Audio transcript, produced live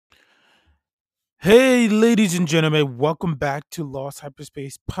Hey, ladies and gentlemen, welcome back to Lost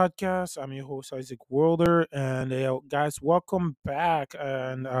Hyperspace Podcast. I'm your host, Isaac Worlder. And guys, welcome back.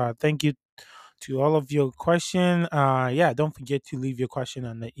 And thank you to all of your question. Yeah, don't forget to leave your question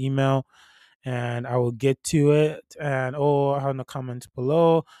on the email and I will get to it and or on the comments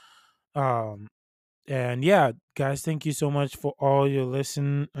below. Um, and yeah, guys, thank you so much for all your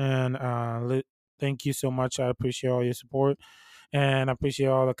listen and thank you so much. I appreciate all your support and I appreciate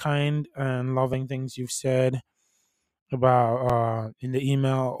all the kind and loving things you've said about in the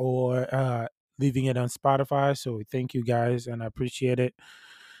email or leaving it on Spotify. So thank you guys and I appreciate it.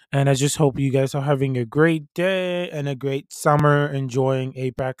 And I just hope you guys are having a great day and a great summer enjoying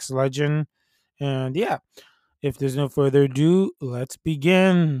Apex Legend. And yeah, if there's no further ado, let's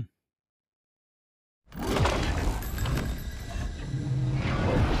begin.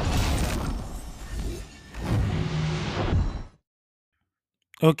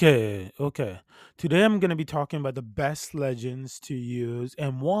 Okay. Today I'm going to be talking about the best legends to use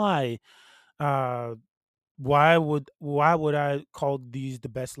and why. Uh, why would I call these the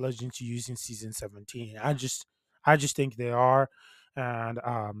best legends to use in season 17? I just think they are. And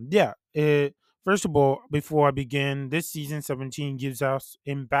yeah, first of all, before I begin, this season 17 gives us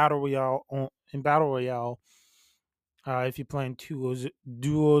in battle royale if you're playing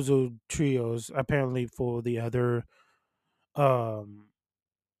duos or trios, apparently for um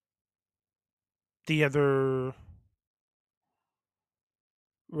the other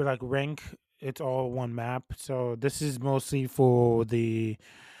like rank, it's all one map. So this is mostly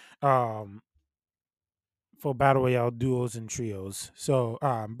um for battle royale duos and trios. So,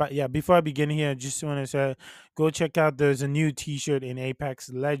 but yeah, before I begin here, I just want to say, go check out. There's a new T-shirt in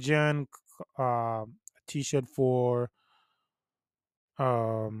Apex Legend, T-shirt for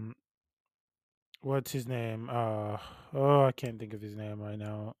um, what's his name? Oh, I can't think of his name right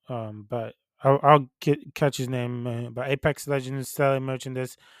now. But I'll catch his name. But Apex Legends is selling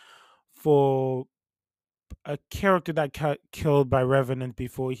merchandise for a character that got killed by Revenant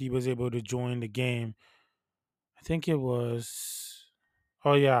before he was able to join the game. I think it was.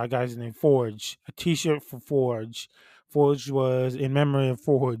 Oh yeah, a guy's name Forge. A T-shirt for Forge. Forge was in memory of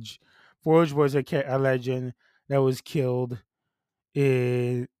Forge. Forge was a legend that was killed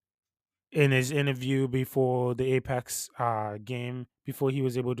in in his interview before the Apex game. Before he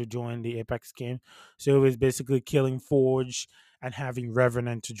was able to join the Apex game, so it was basically killing Forge and having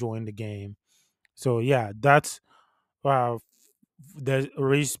Revenant to join the game. So yeah, that's uh, the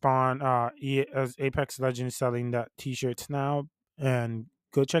respawn as Apex Legends selling that t-shirts now, and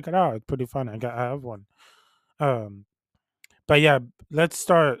go check it out. It's pretty fun. I have one. um but yeah, let's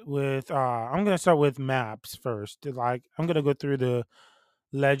start with I'm gonna start with maps first. Like, I'm gonna go through the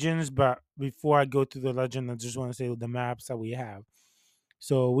legends, but before I go through the legend, I just want to say the maps that we have.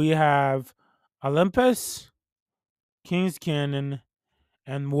 So we have Olympus, King's Canyon,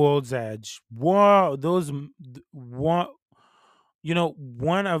 and World's Edge. Wow,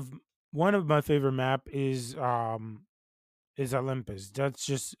 one, one of my favorite map is Olympus. That's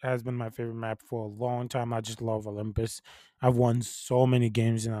just has been my favorite map for a long time. I just love Olympus. I've won so many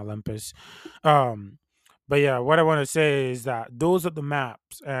games in Olympus. Um but yeah, what I want to say is that those are the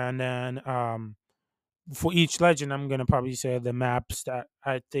maps, and then for each legend I'm going to probably say the maps that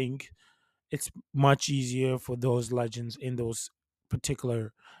I think it's much easier for those legends in those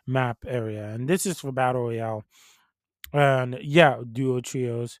particular map area. And this is for battle royale and yeah, duo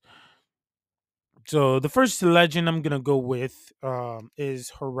trios. So the first legend I'm gonna go with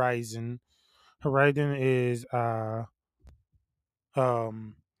is Horizon. Horizon is um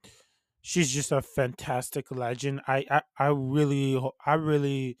she's just a fantastic legend. I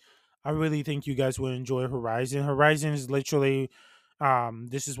really think you guys will enjoy Horizon. Horizon is literally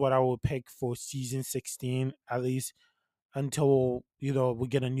this is what I will pick for season 16, at least until we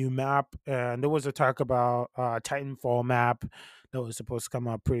get a new map. And there was a talk about Titanfall map that was supposed to come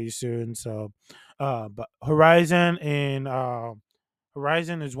out pretty soon. So but Horizon is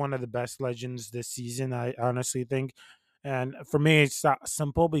one of the best legends this season, I honestly think. And for me, it's that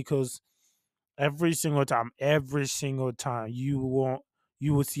simple because every single time you will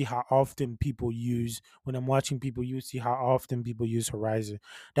see how often people use when I'm watching people, you see how often people use Horizon.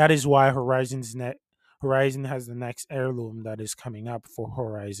 That is why Horizon has the next heirloom that is coming up for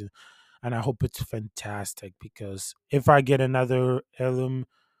Horizon. And I hope it's fantastic, because if I get another heirloom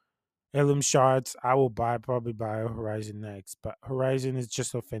shards, I will probably buy Horizon next. But Horizon is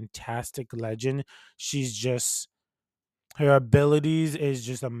just a fantastic legend. She's just Her abilities is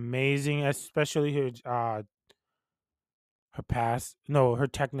just amazing, especially her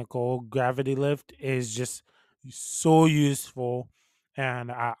technical gravity lift is just so useful. And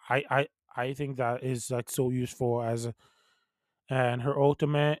I think that is like so useful as a, and her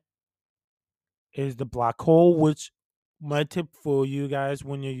ultimate is the black hole, which my tip for you guys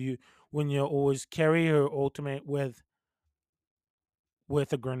when when you always carry her ultimate with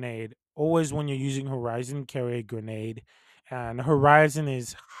a grenade. Always when you're using Horizon, carry a grenade. And Horizon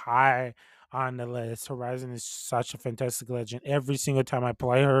is high on the list. Horizon is such a fantastic legend. Every single time I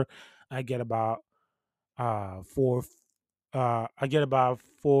play her, I get about four I get about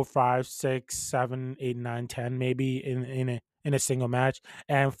 4, 5, 6, 7, 8, 9, 10 maybe in a single match.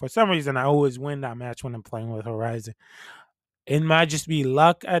 And for some reason I always win that match when I'm playing with Horizon. It might just be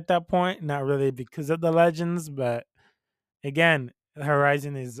luck at that point, not really because of the legends, but again,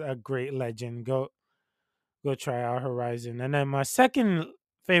 Horizon is a great legend. Go try out Horizon. And then my second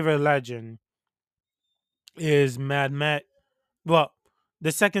favorite legend is Mad Met. Well,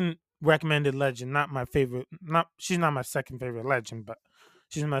 the second recommended legend, not my favorite. Not she's not my second favorite legend, but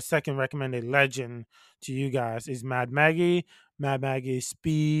she's my second recommended legend to you guys is Mad Maggie. Mad Maggie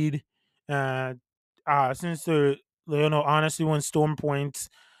Speed. Uh, since honestly, when Storm Points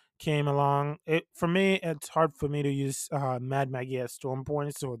came along, it for me it's hard for me to use Mad Maggie as Storm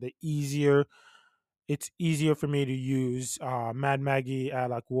Points, so the easier it's easier for me to use Mad Maggie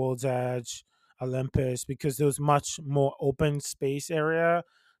at like World's Edge, Olympus, because there's much more open space area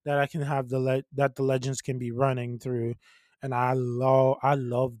that I can have that the legends can be running through, and I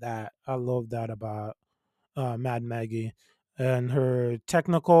love that about Mad Maggie, and her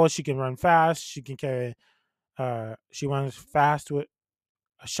technical. She can run fast. She can carry. She runs fast with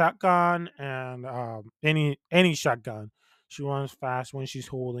a shotgun and any shotgun. She runs fast when she's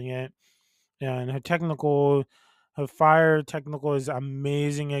holding it, and her fire technical is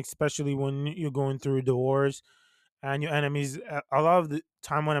amazing, especially when you're going through doors and your enemies. A lot of the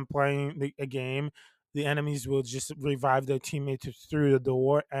time when I'm playing a game, the enemies will just revive their teammates through the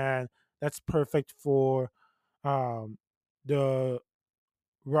door, and that's perfect for um, the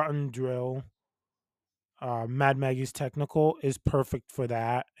rotten drill. Mad Maggie's technical is perfect for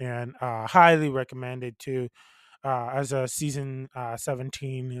that, and highly recommended too as a season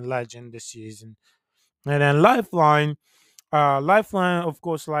 17 legend this season. And then Lifeline, Lifeline, of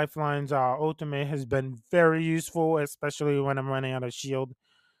course, Lifeline's ultimate has been very useful, especially when I'm running out of shield.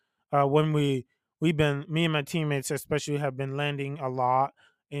 When we've been me and my teammates especially have been landing a lot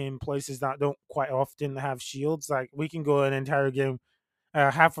in places that don't quite often have shields. Like we can go an entire game,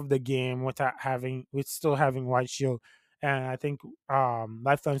 half of the game with still having white shield. And I think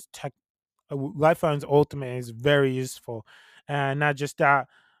Lifeline's ultimate is very useful, and not just that.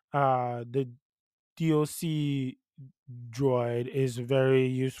 The DOC droid is very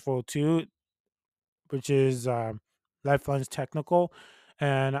useful too, which is Lifeline's technical,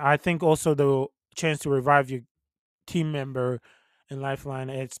 and I think also the chance to revive your team member in Lifeline.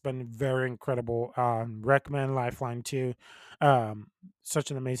 It's been very incredible. Recommend Lifeline too. Um,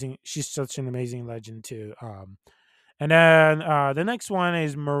 She's such an amazing legend too. And then the next one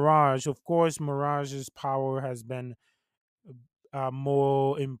is Mirage. Of course, Mirage's power has been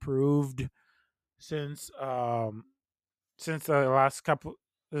more improved since the last couple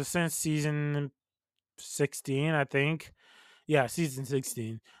since season 16, I think. Yeah, season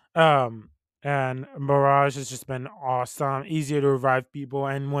 16. Um and Mirage has just been awesome, easier to revive people,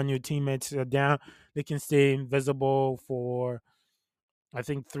 and when your teammates are down, they can stay invisible for I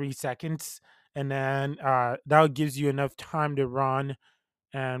think 3 seconds, and then that gives you enough time to run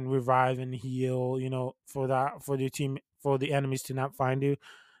and revive and heal, for the team for the enemies to not find you.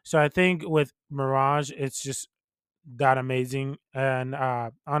 So I think with Mirage, it's just that amazing, and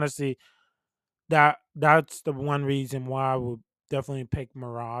honestly, that's the one reason why I would definitely pick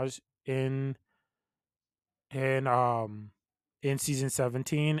Mirage in in um in season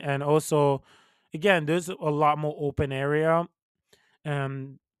 17. And also, again, there's a lot more open area.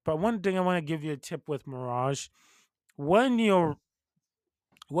 But one thing I want to give you a tip with Mirage, when you're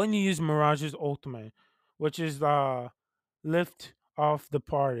when you use Mirage's ultimate, which is lift off the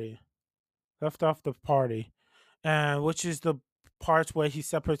party, lift off the party, and which is the parts where he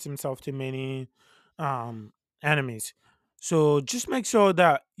separates himself to many um enemies. So just make sure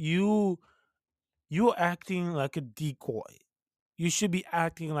that you're acting like a decoy. You should be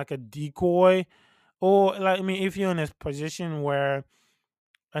acting like a decoy, or like, I mean, if you're in a position where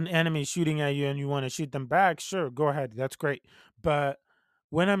an enemy is shooting at you and you want to shoot them back, sure, go ahead. That's great. But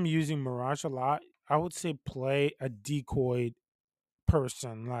when I'm using Mirage a lot, I would say play a decoy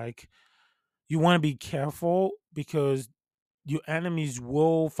person. Like, you want to be careful because your enemies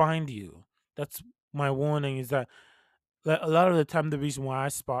will find you. That's my warning, is that a lot of the time the reason why I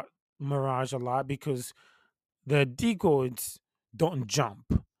spot Mirage a lot, because the decoys don't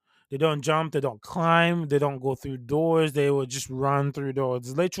jump. They don't jump, they don't climb, they don't go through doors. They will just run through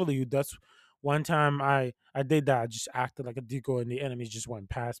doors. Literally, that's one time I did that. I just acted like a decoy, and the enemies just went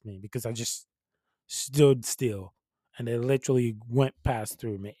past me because I just stood still, and they literally went past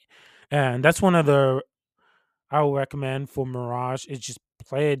through me. And that's one of the I would recommend for Mirage is just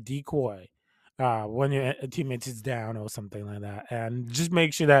play a decoy when your teammates is down or something like that, and just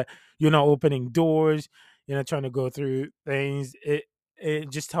make sure that you're not opening doors. You're not trying to go through things.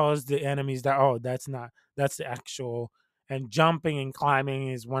 It just tells the enemies that, oh, that's the actual. And jumping and climbing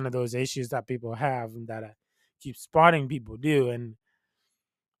is one of those issues that people have, and that I keep spotting people do, and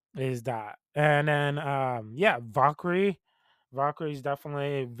is that. And then yeah, Valkyrie is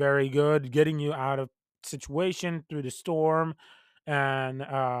definitely very good getting you out of situation through the storm. And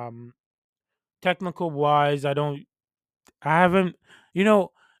technical wise, I haven't, you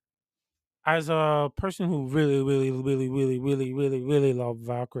know, as a person who really love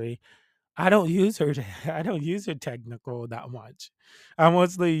Valkyrie, I don't use her. I don't use her technical that much. I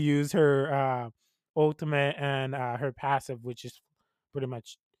mostly use her ultimate and her passive, which is pretty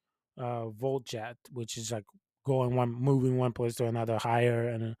much Volt Jet, which is like moving one place to another higher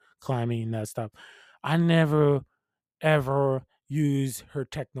and climbing and that stuff. I never ever use her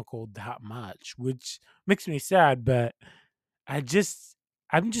technical that much, which makes me sad. But I just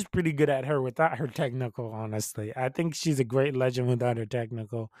I'm just pretty good at her without her technical. Honestly, I think she's a great legend without her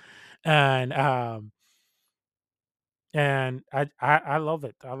technical, and I love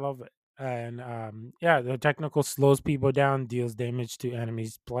it. I love it. And yeah, the technical slows people down, deals damage to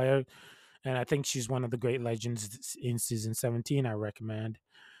enemies player, and I think she's one of the great legends in season 17. I recommend.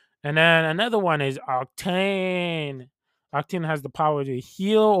 And then another one is Octane. Octane has the power to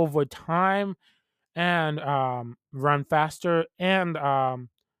heal over time and run faster, and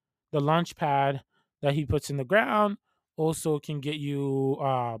the launch pad that he puts in the ground also can get you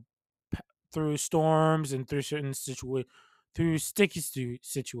through storms and through through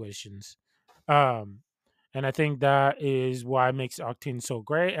situations. Um, and I think that is why it makes Octane so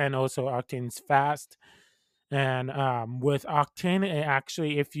great, and also Octane's fast. And with Octane, it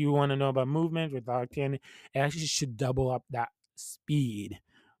actually, if you want to know about movement with Octane, it actually should double up that speed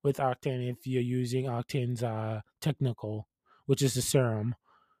with Octane if you're using Octane's technical, which is the serum.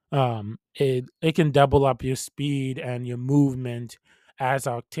 It can double up your speed and your movement as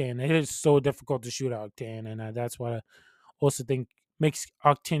Octane. It is so difficult to shoot Octane, and that's what I also think makes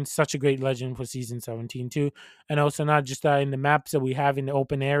Octane such a great legend for season 17 too. And also not just that, in the maps that we have in the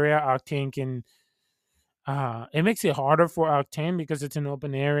open area, Octane can it makes it harder for Octane because it's an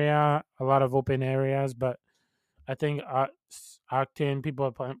open area, a lot of open areas. But I think Octane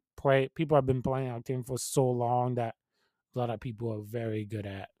people are people have been playing Octane for so long that a lot of people are very good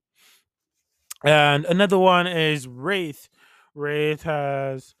at. And another one is Wraith. Wraith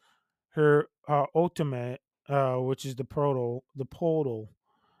has her ultimate, which is the portal,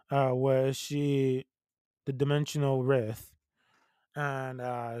 where she the dimensional Wraith, and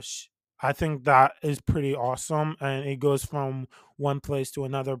I think that is pretty awesome, and it goes from one place to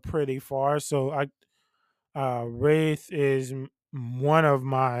another pretty far. So Wraith is one of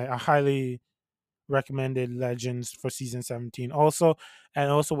my highly recommended legends for season 17 also. And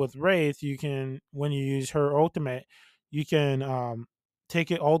also with Wraith, you can, when you use her ultimate, you can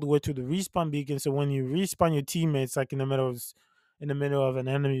take it all the way to the respawn beacon, so when you respawn your teammates like in the middle of an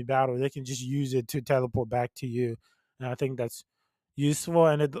enemy battle, they can just use it to teleport back to you. And I think that's useful,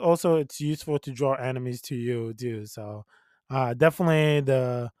 and it's useful to draw enemies to you too. So definitely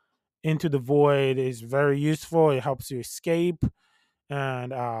the Into the Void is very useful. It helps you escape,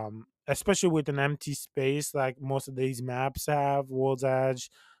 and especially with an empty space like most of these maps have, World's Edge,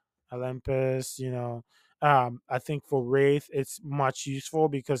 Olympus, I think for Wraith it's much useful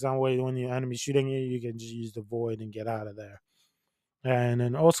because that way when your enemy's shooting you, you can just use the Void and get out of there. And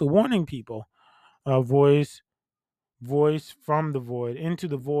then also warning people, voice from the Void, Into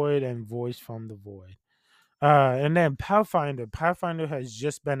the Void, and voice from the Void. And then Pathfinder has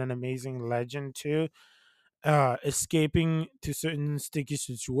just been an amazing legend too, escaping to certain sticky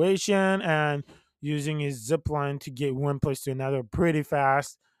situation and using his zip line to get one place to another pretty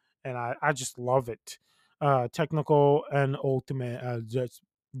fast. And I just love it. Technical and ultimate are just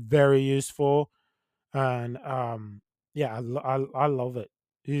very useful. And yeah, I love it.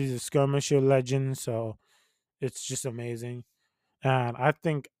 He's a skirmisher legend, so it's just amazing. And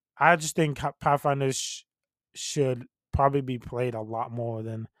I just think Pathfinder should probably be played a lot more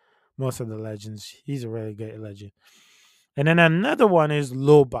than most of the legends. He's a really great legend. And then another one is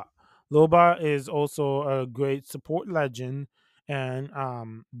Loba. Loba is also a great support legend and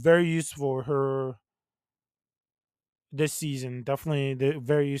very useful. this season. Definitely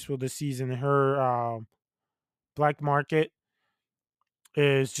very useful this season. Her black market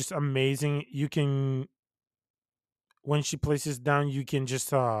is just amazing. You can, when she places down, you can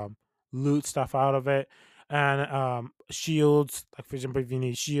just loot stuff out of it. And shields, like for example, if you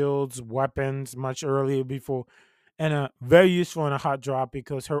need shields, weapons much earlier before, and very useful in a hot drop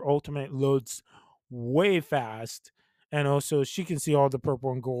because her ultimate loads way fast. And also, she can see all the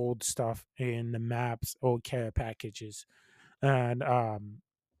purple and gold stuff in the maps or care packages. And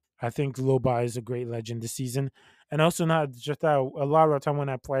I think Loba is a great legend this season. And also, not just that, a lot of the time when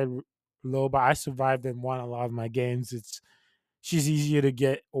I played Loba, I survived and won a lot of my games. She's easier to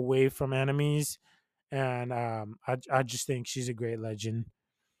get away from enemies, and I just think she's a great legend.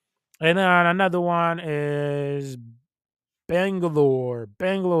 And another one is Bangalore.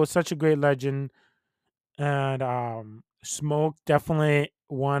 Bangalore is such a great legend, and Smoke definitely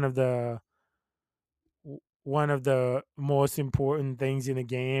one of the most important things in the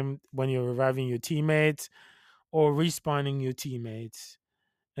game when you're reviving your teammates or respawning your teammates.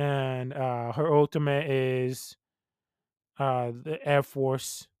 And her ultimate is the Air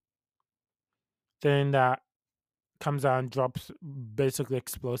Force thing that comes out and drops basically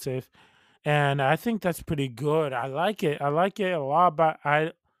explosive. And I think that's pretty good. I like it. I like it a lot, but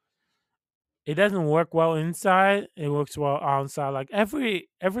I it doesn't work well inside. It works well outside. Like every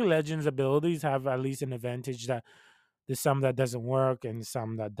legend's abilities have at least an advantage that there's some that doesn't work and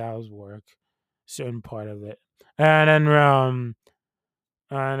some that does work. Certain part of it. And then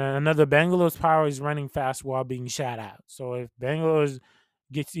another Bangalore's power is running fast while being shot out. So if Bangalore's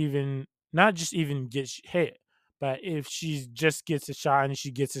gets even not just even gets hit, but if she just gets a shot and she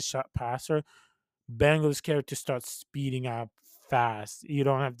gets a shot past her, Bangalore's character starts speeding up fast. You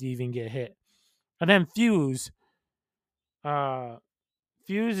don't have to even get hit. And then uh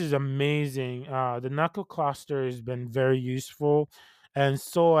Fuse is amazing. The knuckle cluster has been very useful, and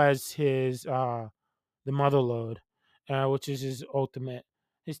so has his the mother load, which is his ultimate.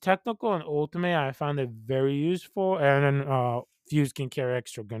 His technical and ultimate, I found it very useful, and then Fuse can carry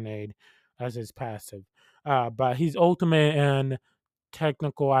extra grenade as his passive. But his ultimate and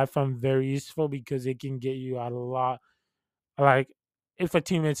technical, I found very useful because it can get you out a lot. Like if a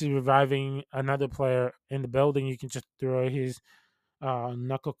teammate is reviving another player in the building, you can just throw his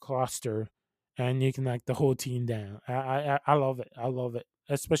knuckle cluster, and you can like the whole team down. I love it. I love it,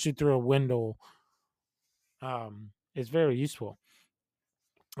 especially through a window. It's very useful.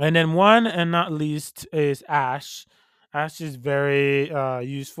 And then one and not least is Ash. Ash is very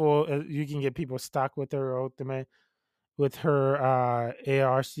useful. You can get people stuck with her ultimate, with her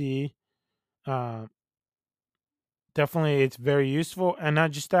ARC. Uh, Definitely, it's very useful, and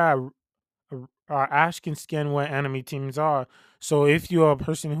not just that. Ash can scan where enemy teams are. So if you're a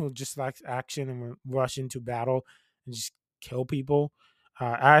person who just likes action and rush into battle and just kill people,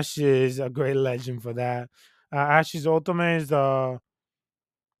 Ash is a great legend for that. Ash's ultimate is the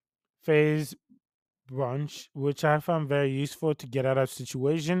phase brunch, which I found very useful to get out of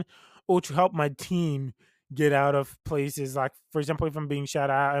situation or to help my team get out of places. Like for example, if I'm being shot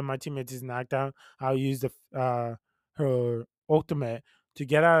at and my teammate is knocked down, I'll use the her ultimate to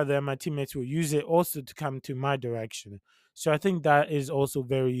get out of there. My teammates will use it also to come to my direction. So I think that is also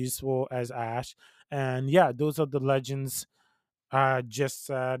very useful as Ash. And yeah, those are the legends just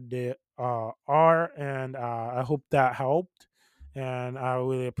they are, and I hope that helped. And I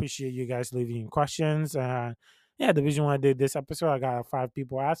really appreciate you guys leaving questions. Yeah, the reason why I did this episode, I got 5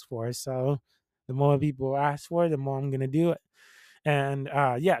 people ask for it. So the more people ask for it, the more I'm gonna do it. And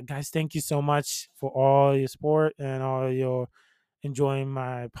yeah, guys, thank you so much for all your support and all your enjoying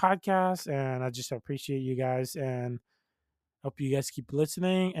my podcast. And I just appreciate you guys and hope you guys keep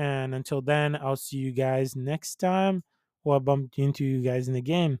listening. And until then, I'll see you guys next time or I bump into you guys in the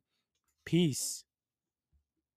game. Peace.